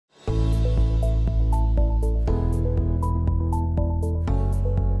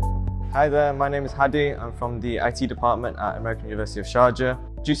Hi there, my name is Hadi. I'm from the IT department at American University of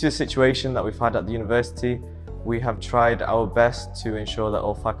Sharjah. Due to the situation that we've had at the university, we have tried our best to ensure that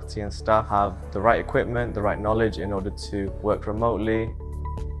all faculty and staff have the right equipment, the right knowledge in order to work remotely.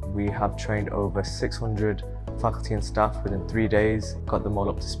 We have trained over 600 faculty and staff within 3 days, got them all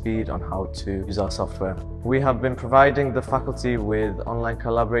up to speed on how to use our software. We have been providing the faculty with online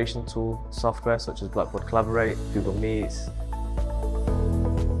collaboration tool software such as Blackboard Collaborate, Google Meets.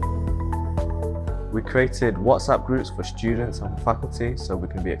 We created WhatsApp groups for students and for faculty so we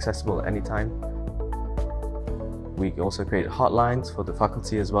can be accessible at any time. We also created hotlines for the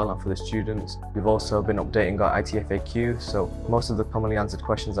faculty as well and for the students. We've also been updating our IT FAQ, so most of the commonly answered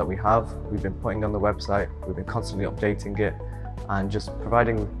questions that we have, we've been putting on the website, we've been constantly updating it and just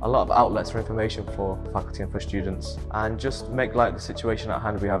providing a lot of outlets for information for faculty and for students and just make light of the situation at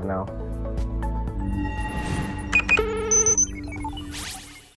hand we have now.